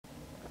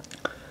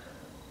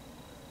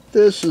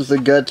This is the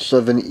guts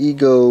of an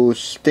Ego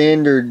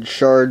standard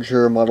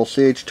charger model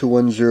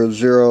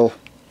CH2100.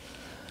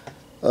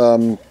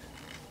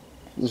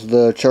 This is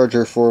the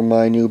charger for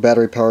my new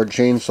battery-powered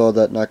chainsaw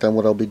that, knock on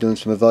wood, I'll be doing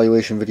some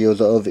evaluation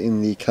videos of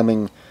in the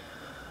coming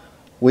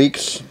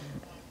weeks,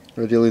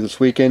 or ideally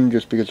this weekend,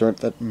 just because there aren't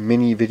that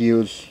many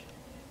videos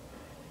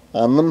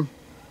on them.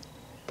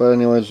 But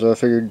anyways, I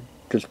figured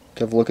just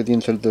have a look at the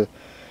inside of the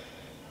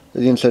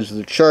insides of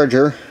the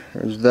charger.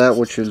 There's that,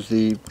 which is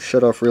the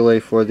shut-off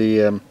relay for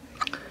the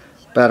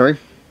battery,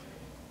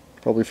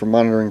 probably for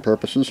monitoring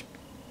purposes.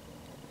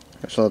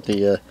 I saw that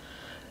the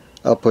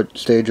output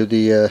stage of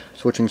the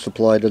switching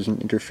supply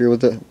doesn't interfere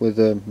with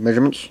the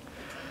measurements.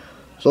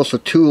 There's also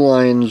two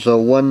lines,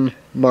 one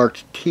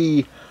marked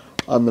T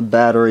on the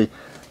battery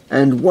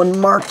and one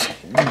marked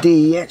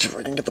D. Actually, if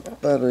I can get the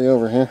battery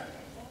over here.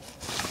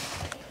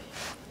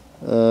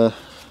 Yeah,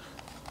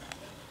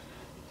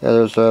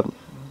 there's of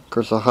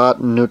course a hot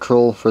and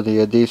neutral for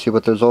the DC,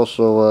 but there's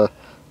also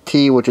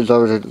T, which is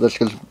always that's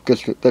just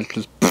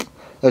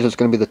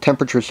going to be the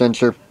temperature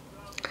sensor.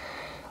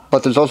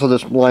 But there's also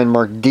this line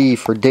marked D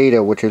for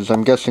data, which is,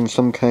 I'm guessing,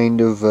 some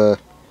kind of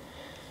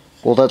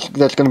well, that's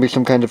going to be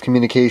some kind of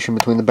communication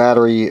between the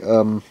battery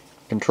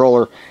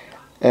controller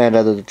and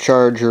either the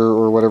charger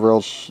or whatever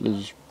else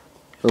is,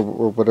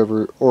 or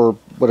whatever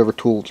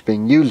tool it's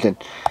being used in.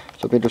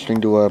 So it'll be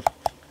interesting to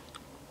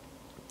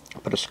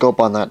put a scope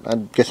on that.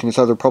 I'm guessing it's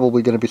either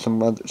probably going to be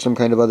some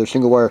kind of other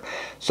single wire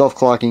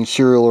self-clocking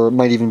serial, or it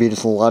might even be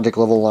just a logic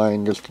level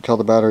line just to tell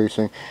the battery,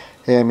 saying,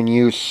 hey, I'm in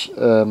use.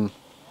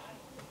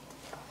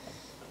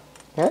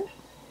 What?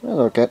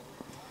 Hello, cat.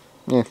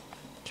 Yeah,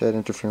 cat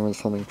interfering with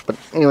filming. But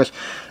anyways,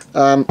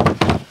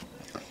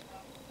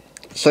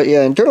 so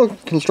yeah, internal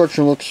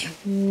construction looks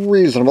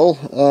reasonable.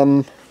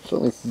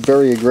 Certainly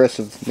very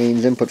aggressive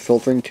mains input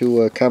filtering,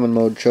 two common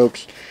mode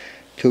chokes,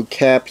 two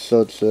caps,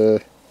 so it's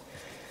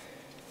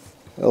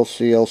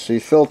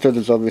LC filter.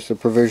 There's obviously a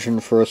provision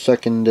for a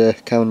second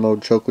common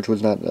mode choke, which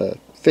was not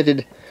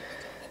fitted.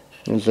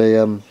 There's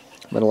a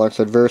metal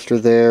oxide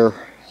varistor there,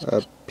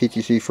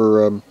 PTC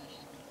for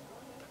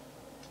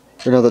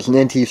or no, that's an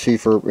NTC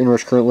for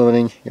inrush current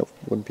limiting. Yep,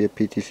 wouldn't be a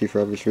PTC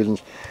for obvious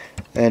reasons.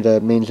 And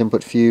mains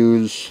input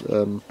fuse,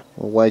 or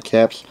Y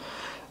caps.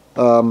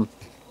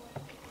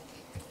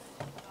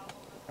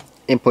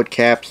 Input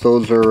caps,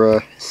 those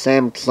are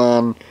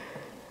Samxon,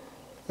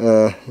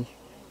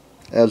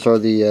 as are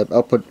the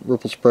output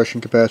ripple suppression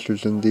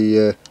capacitors, and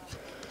the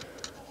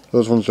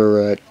those ones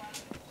are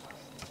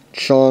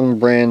Chong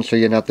brand, so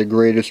yeah, not the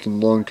greatest in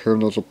long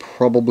term. Those will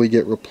probably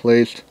get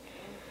replaced.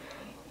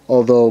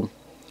 Although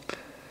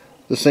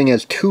this thing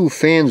has two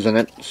fans in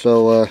it,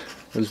 so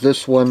there's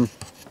this one,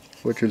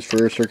 which is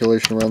for air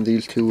circulation around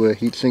these two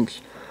heat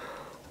sinks.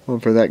 One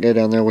for that guy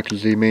down there, which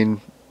is the main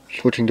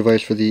switching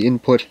device for the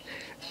input,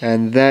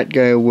 and that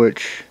guy,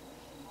 which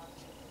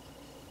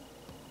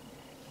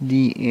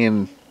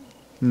thinking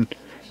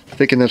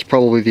that's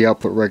probably the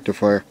output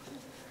rectifier.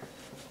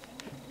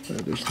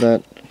 There's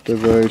that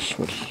device.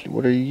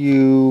 What are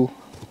you?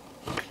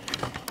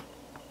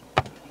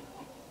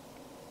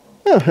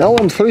 Oh,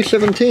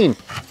 LM317.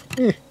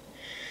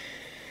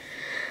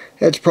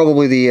 That's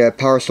probably the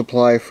power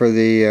supply for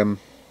the,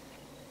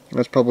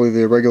 that's probably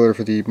the regulator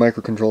for the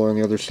microcontroller on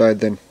the other side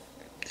then.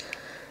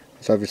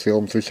 Because obviously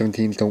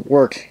LM317s don't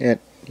work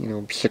at,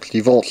 60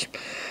 volts.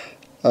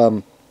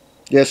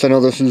 Yes, I know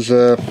this is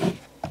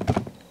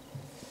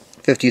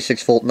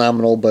 56 volt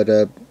nominal, but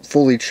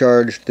fully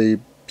charged, the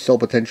cell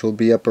potential would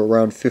be up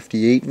around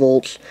 58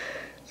 volts.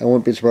 I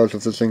wouldn't be surprised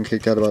if this thing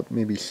kicked out about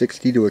maybe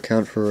 60 to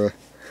account for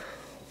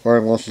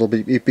wiring losses. It'll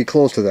be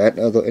close to that.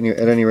 Although,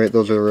 at any rate,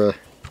 those are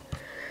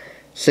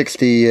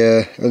 60,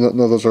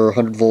 no, those are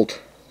 100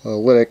 volt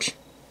lytics.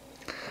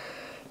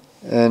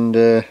 And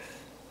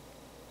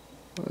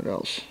what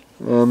else?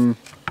 Not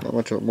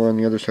much more on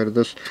the other side of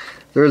this.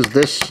 There's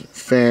this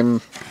fan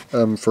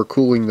for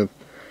cooling the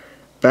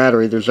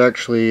battery. There's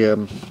actually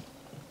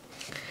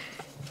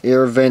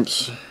air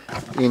vents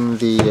in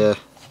the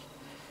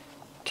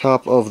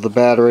top of the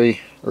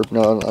battery, or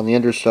no, on the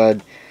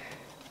underside,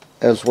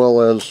 as well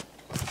as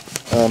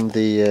on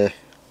the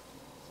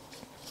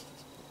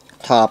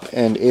top,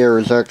 and air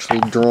is actually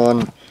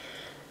drawn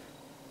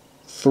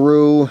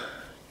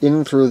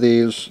in through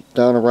these,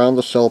 down around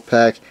the cell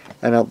pack,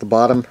 and out the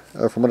bottom.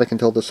 From what I can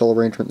tell, the cell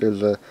arrangement,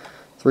 there's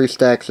 3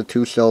 stacks of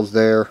 2 cells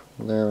there,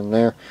 and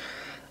there.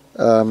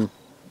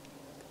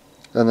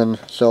 And then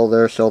cell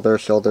there, cell there,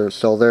 cell there,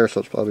 cell there,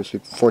 so it's obviously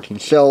 14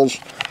 cells.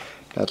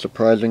 Not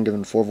surprising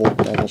given 4 volt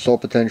nominal cell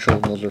potential,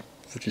 and those are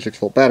 56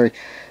 volt battery.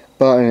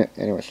 But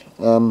anyways,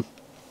 and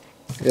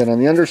on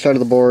the underside of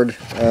the board,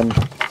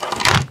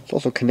 it's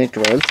also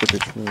connectorized, which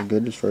is really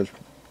good as far as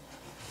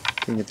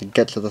getting at the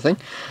guts of the thing.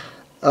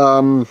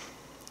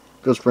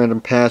 Just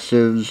random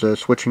passives,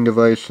 switching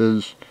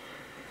devices,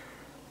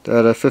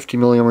 that 50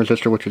 milliohm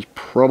resistor, which is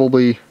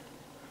probably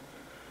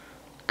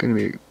going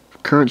to be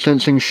current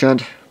sensing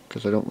shunt,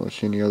 because I don't really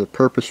see any other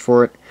purpose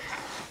for it.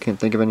 Can't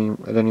think of any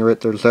at any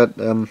rate. There's that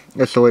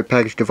SOA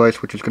package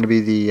device, which is going to be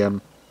the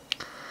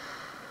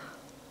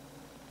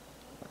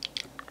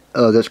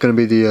That's going to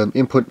be the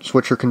input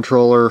switcher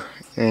controller,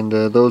 and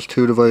those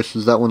two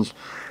devices. That one's,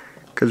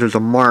 because there's a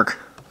mark,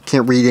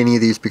 can't read any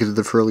of these because of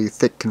the fairly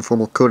thick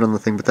conformal coat on the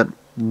thing, but that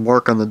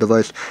mark on the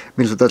device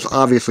means that that's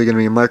obviously going to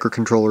be a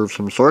microcontroller of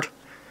some sort,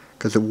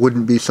 because it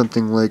wouldn't be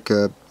something like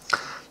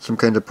some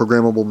kind of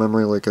programmable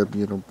memory, like a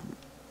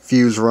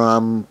fuse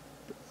ROM,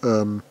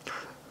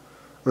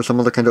 or some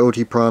other kind of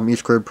OT-PROM,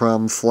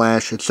 E2PROM,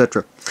 flash,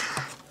 etc.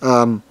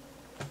 And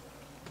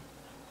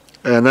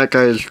that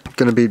guy is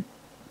going to be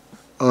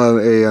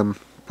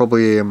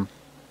probably a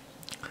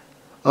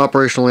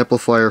operational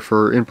amplifier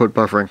for input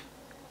buffering,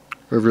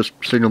 or just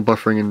signal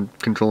buffering and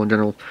control in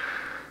general.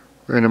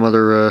 Random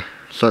other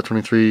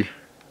SOT23,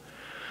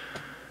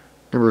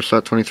 number of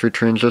SOT23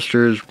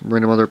 transistors,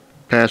 random other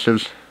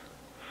passives,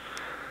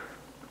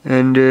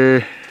 and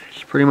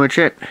that's pretty much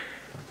it.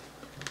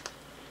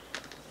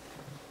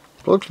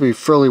 It looks to be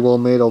fairly well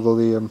made, although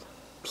the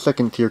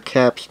second tier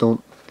caps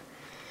don't.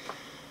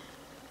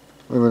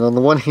 I mean, on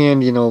the one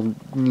hand,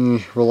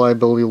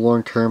 reliability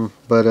long term,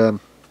 but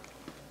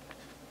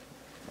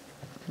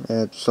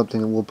it's something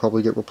that will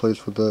probably get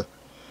replaced with the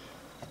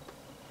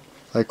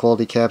high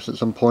quality caps at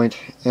some point.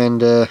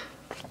 And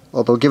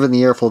although given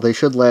the airflow, they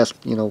should last,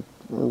 a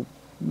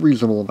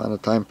reasonable amount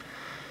of time.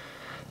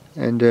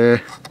 And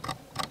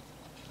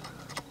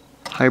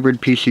hybrid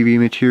PCB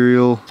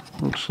material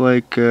looks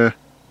like.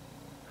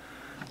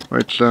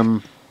 It's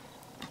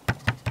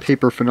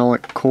paper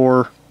phenolic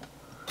core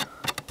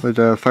with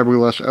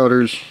fiberglass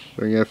outers,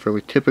 so yeah,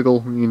 fairly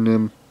typical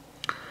in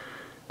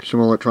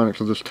consumer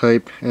electronics of this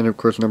type, and of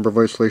course a number of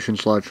isolation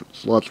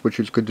slots, which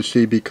is good to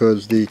see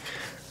because the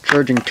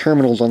charging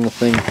terminals on the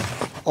thing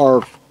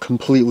are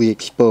completely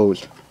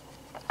exposed.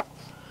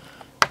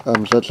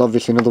 So that's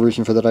obviously another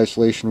reason for that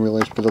isolation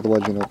relay, because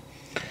otherwise,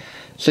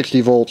 60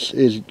 volts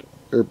is,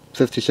 or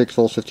 56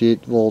 volts,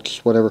 58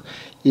 volts, whatever,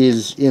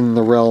 is in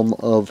the realm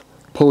of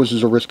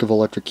poses a risk of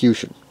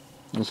electrocution.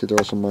 You'll see they're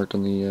also marked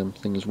on the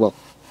thing as well.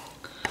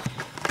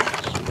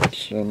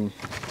 So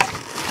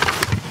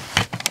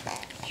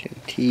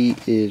T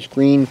is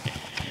green.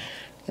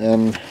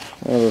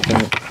 Another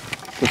thing,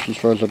 just as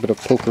far as a bit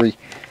of pokery,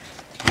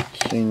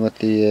 seeing what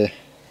the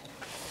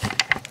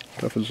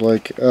stuff is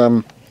like.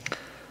 See,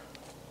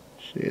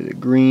 the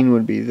green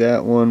would be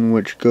that one,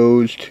 which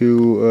goes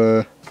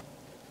to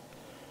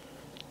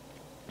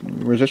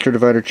resistor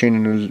divider chain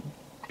and a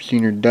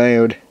Zener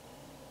diode.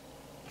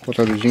 What's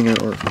either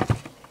Zener or...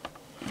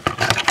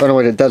 Oh no,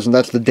 wait, it doesn't.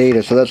 That's the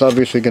data. So that's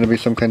obviously going to be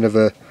some kind of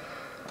a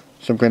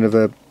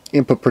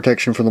input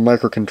protection for the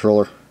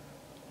microcontroller. So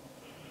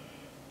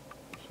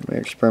I may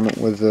experiment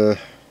with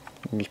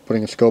I'm just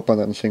putting a scope on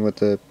that and seeing what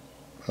this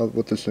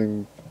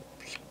thing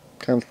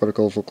comms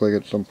protocols look like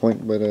at some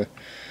point. But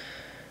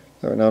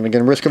now and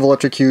again, risk of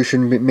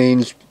electrocution,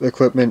 mains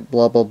equipment,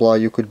 blah blah blah.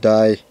 You could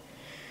die.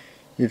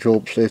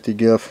 Usual safety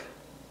gif.